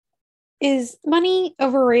Is money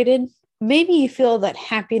overrated? Maybe you feel that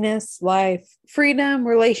happiness, life, freedom,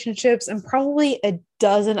 relationships, and probably a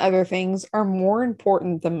dozen other things are more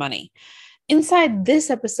important than money. Inside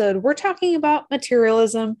this episode, we're talking about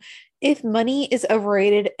materialism, if money is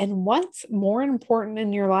overrated, and what's more important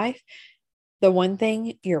in your life, the one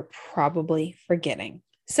thing you're probably forgetting.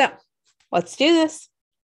 So let's do this.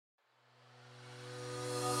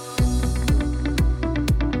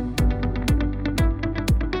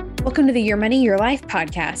 Welcome to the Your Money, Your Life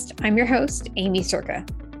podcast. I'm your host, Amy Circa.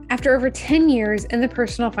 After over 10 years in the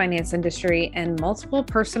personal finance industry and multiple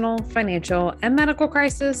personal, financial, and medical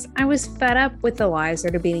crises, I was fed up with the lies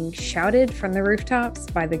that are being shouted from the rooftops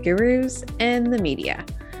by the gurus and the media.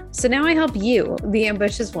 So now I help you, the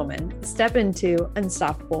ambitious woman, step into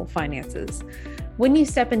unstoppable finances. When you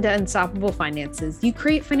step into unstoppable finances, you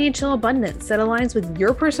create financial abundance that aligns with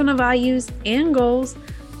your personal values and goals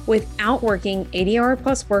without working 80-hour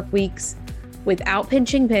plus work weeks, without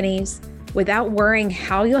pinching pennies, without worrying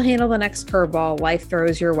how you'll handle the next curveball life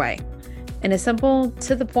throws your way. In a simple,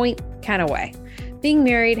 to the point kind of way. Being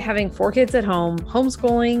married, having 4 kids at home,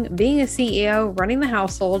 homeschooling, being a CEO, running the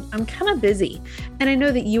household, I'm kind of busy. And I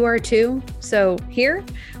know that you are too. So here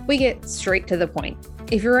we get straight to the point.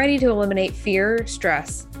 If you're ready to eliminate fear,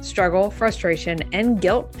 stress, struggle, frustration, and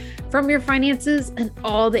guilt from your finances and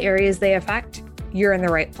all the areas they affect, you're in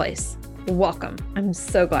the right place. Welcome. I'm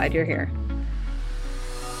so glad you're here.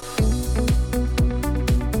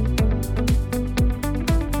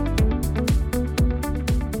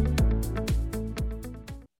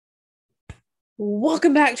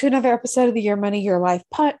 Welcome back to another episode of the Your Money, Your Life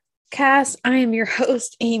podcast. I am your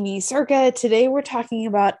host, Amy Circa. Today we're talking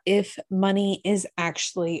about if money is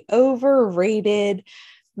actually overrated,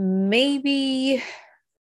 maybe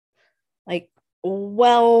like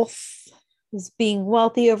wealth. Is being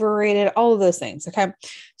wealthy overrated? All of those things. Okay.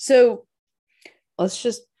 So let's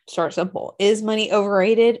just start simple. Is money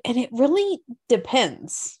overrated? And it really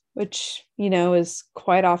depends, which, is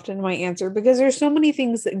quite often my answer because there's so many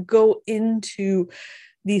things that go into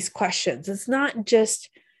these questions. It's not just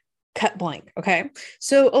cut blank. Okay.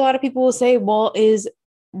 So a lot of people will say, well, is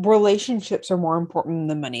relationships are more important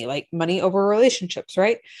than money, like money over relationships,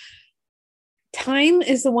 right? Time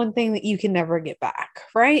is the one thing that you can never get back,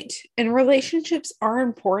 right? And relationships are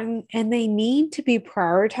important and they need to be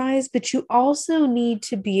prioritized, but you also need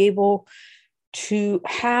to be able to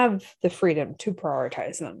have the freedom to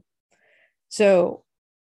prioritize them. So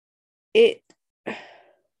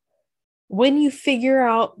when you figure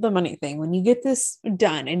out the money thing, when you get this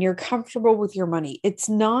done and you're comfortable with your money, it's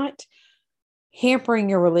not hampering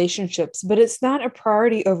your relationships, but it's not a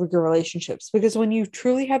priority over your relationships because when you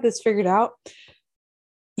truly have this figured out,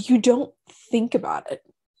 you don't think about it.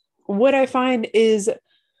 What I find is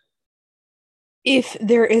if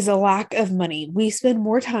there is a lack of money, we spend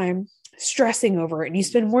more time stressing over it and you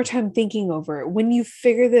spend more time thinking over it. When you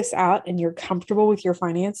figure this out and you're comfortable with your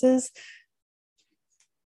finances,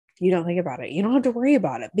 you don't think about it. You don't have to worry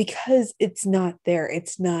about it because it's not there.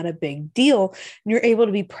 It's not a big deal. And you're able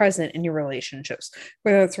to be present in your relationships,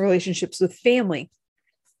 whether it's relationships with family,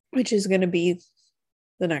 which is going to be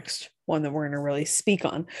the next one that we're going to really speak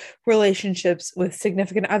on, relationships with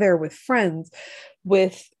significant other, with friends,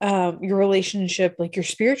 with your relationship, like your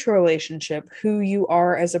spiritual relationship, who you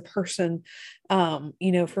are as a person.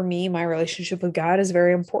 For me, my relationship with God is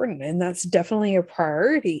very important and that's definitely a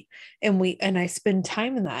priority. And I spend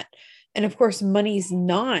time in that. And of course, money's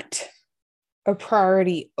not a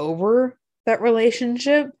priority over that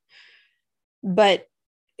relationship, but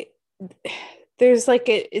there's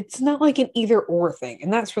it's not like an either or thing.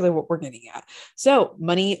 And that's really what we're getting at. So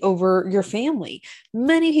money over your family.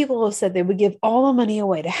 Many people have said they would give all the money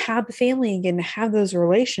away to have the family again, to have those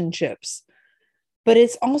relationships. But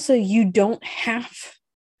it's also, you don't have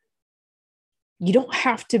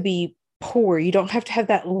to be poor. You don't have to have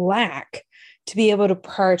that lack to be able to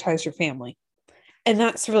prioritize your family. And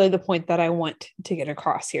that's really the point that I want to get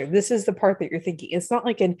across here. This is the part that you're thinking. It's not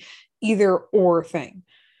like an either or thing.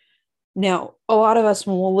 Now, a lot of us,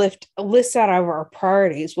 when we'll list out of our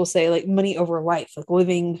priorities, we'll say like money over life, like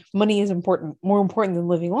money is more important than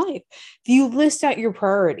living life. If you list out your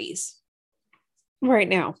priorities right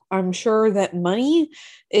now, I'm sure that money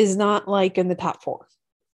is not like in the top 4.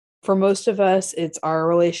 For most of us, it's our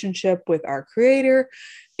relationship with our creator,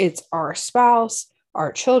 it's our spouse,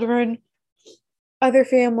 our children, other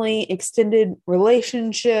family, extended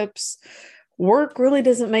relationships. Work really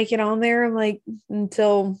doesn't make it on there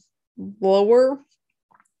until lower.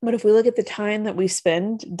 But if we look at the time that we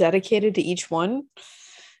spend dedicated to each one,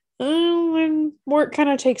 And work kind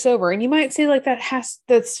of takes over. And you might say like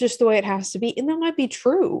that's just the way it has to be. And that might be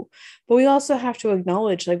true. But we also have to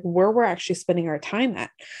acknowledge like where we're actually spending our time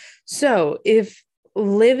at. So if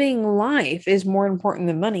living life is more important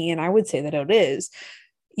than money, and I would say that it is,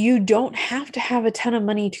 you don't have to have a ton of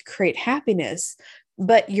money to create happiness,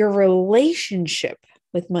 but your relationship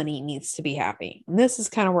with money needs to be happy. And this is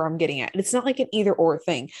kind of where I'm getting at. It's not like an either or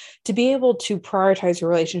thing. To be able to prioritize your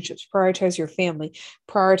relationships, prioritize your family,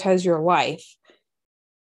 prioritize your life,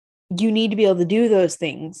 you need to be able to do those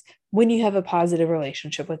things when you have a positive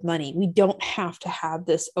relationship with money. We don't have to have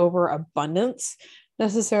this overabundance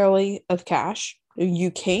necessarily of cash.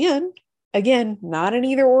 You can, again, not an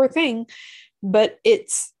either or thing, but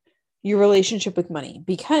it's your relationship with money,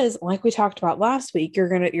 because like we talked about last week,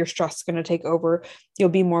 your stress is going to take over. You'll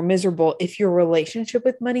be more miserable if your relationship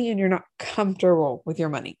with money and you're not comfortable with your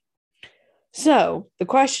money. So the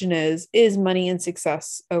question is money and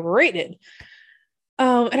success overrated?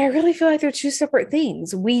 And I really feel like they're two separate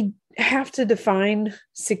things. We have to define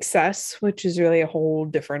success, which is really a whole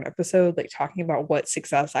different episode, like talking about what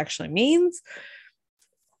success actually means.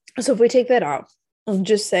 So if we take that out and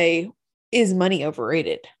just say, is money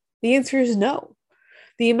overrated? The answer is no.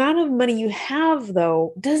 The amount of money you have,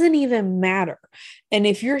 though, doesn't even matter. And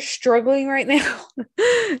if you're struggling right now,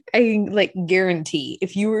 I can like guarantee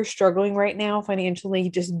if you were struggling right now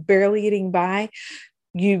financially, just barely getting by,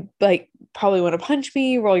 you like probably want to punch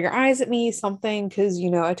me, roll your eyes at me, something, because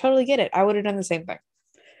I totally get it. I would have done the same thing.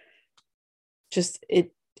 Just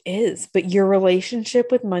it is, but your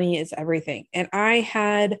relationship with money is everything. And I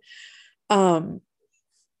had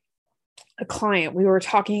a client, we were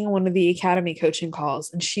talking on one of the academy coaching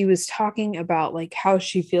calls, and she was talking about like how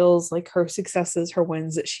she feels like her successes, her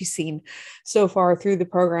wins that she's seen so far through the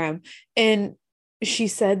program. And she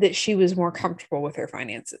said that she was more comfortable with her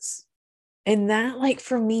finances. And that, like,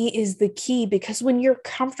 for me is the key, because when you're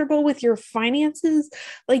comfortable with your finances,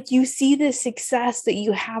 like you see the success that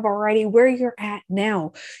you have already where you're at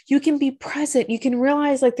now, you can be present. You can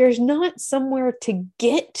realize like there's not somewhere to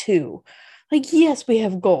get to. Like, yes, we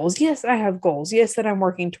have goals. Yes, I have goals. Yes, that I'm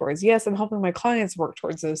working towards. Yes, I'm helping my clients work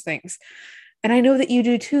towards those things. And I know that you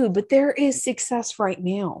do too, but there is success right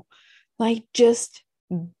now. Like, just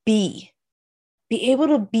be able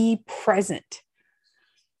to be present.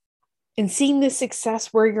 And seeing the success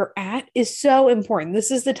where you're at is so important.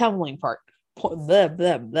 This is the tumbling part. Blah,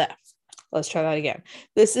 blah, blah. Let's try that again.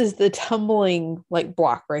 This is the tumbling like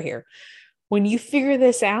block right here. When you figure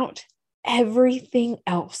this out, everything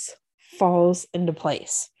else falls into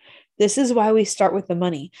place. This is why we start with the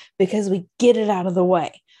money, because we get it out of the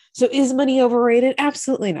way. So is money overrated?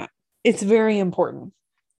 Absolutely not. It's very important.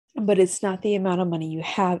 But it's not the amount of money you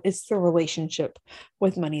have, it's the relationship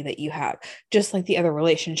with money that you have. Just like the other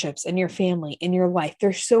relationships in your family, in your life,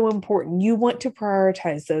 they're so important. You want to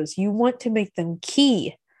prioritize those. You want to make them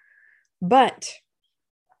key. But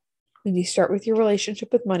when you start with your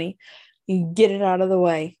relationship with money, you get it out of the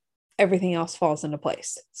way, everything else falls into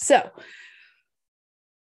place. So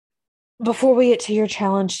before we get to your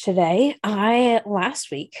challenge today,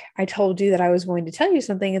 last week I told you that I was going to tell you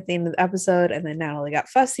something at the end of the episode, and then Natalie got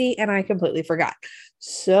fussy and I completely forgot.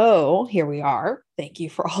 So here we are. Thank you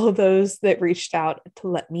for all of those that reached out to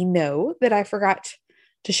let me know that I forgot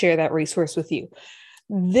to share that resource with you.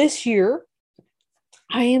 This year,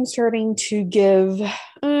 I am starting to give,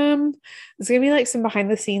 it's going to be like some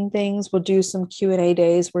behind the scene things. We'll do some Q&A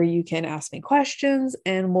days where you can ask me questions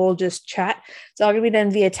and we'll just chat. It's all going to be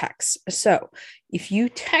done via text. So if you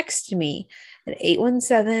text me at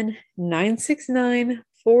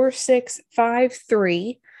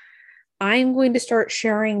 817-969-4653, I'm going to start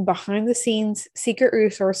sharing behind the scenes secret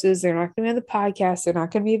resources. They're not going to be on the podcast. They're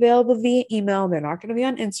not going to be available via email. They're not going to be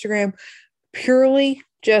on Instagram. Purely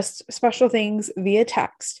just special things via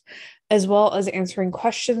text, as well as answering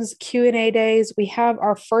questions, Q&A days. We have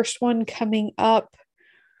our first one coming up.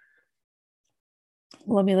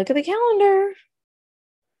 Let me look at the calendar.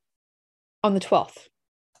 On the 12th.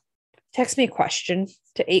 Text me a question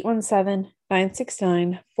to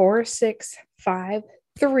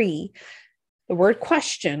 817-969-4653, the word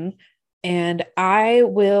question, and I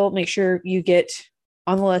will make sure you get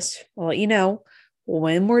on the list. I'll let you know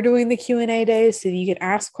when we're doing the Q&A days so that you can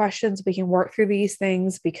ask questions. We can work through these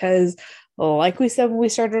things, because like we said when we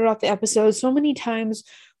started off the episode, so many times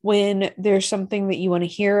when there's something that you want to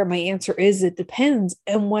hear, my answer is it depends.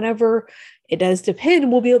 And whenever it does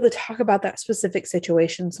depend, we'll be able to talk about that specific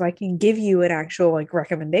situation so I can give you an actual like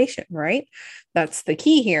recommendation, right? That's the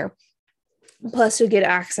key here. Plus you'll get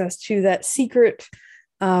access to that secret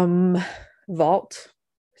vault,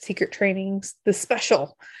 secret trainings, the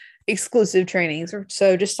special exclusive trainings.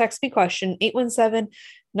 So just text me question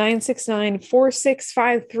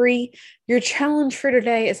 817-969-4653. Your challenge for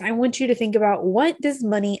today is I want you to think about, what does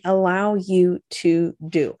money allow you to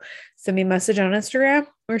do? Send me a message on Instagram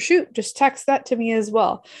or just text that to me as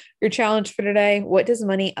well. Your challenge for today, what does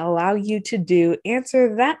money allow you to do?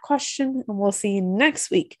 Answer that question, and we'll see you next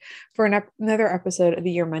week for another episode of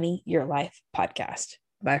the Your Money, Your Life podcast.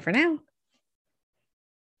 Bye for now.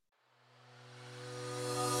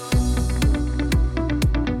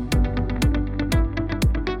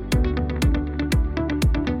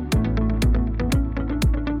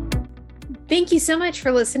 Thank you so much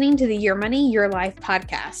for listening to the Your Money, Your Life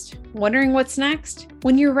podcast. Wondering what's next?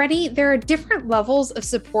 When you're ready, there are different levels of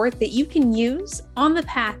support that you can use on the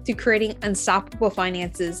path to creating unstoppable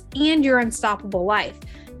finances and your unstoppable life.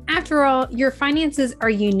 After all, your finances are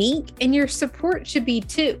unique and your support should be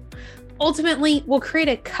too. Ultimately, we'll create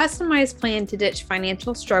a customized plan to ditch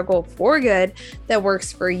financial struggle for good that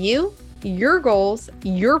works for you, your goals,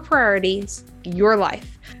 your priorities, your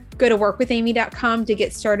life. Go to workwithamy.com to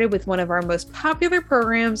get started with one of our most popular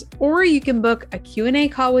programs, or you can book a Q&A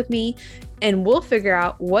call with me and we'll figure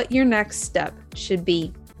out what your next step should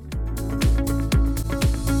be.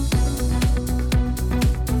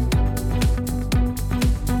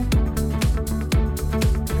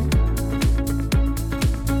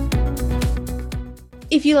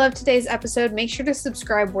 If you loved today's episode, make sure to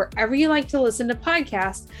subscribe wherever you like to listen to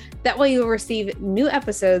podcasts. That way you'll receive new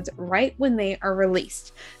episodes right when they are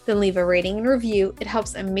released. Then leave a rating and review. It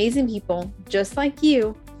helps amazing people just like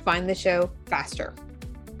you find the show faster.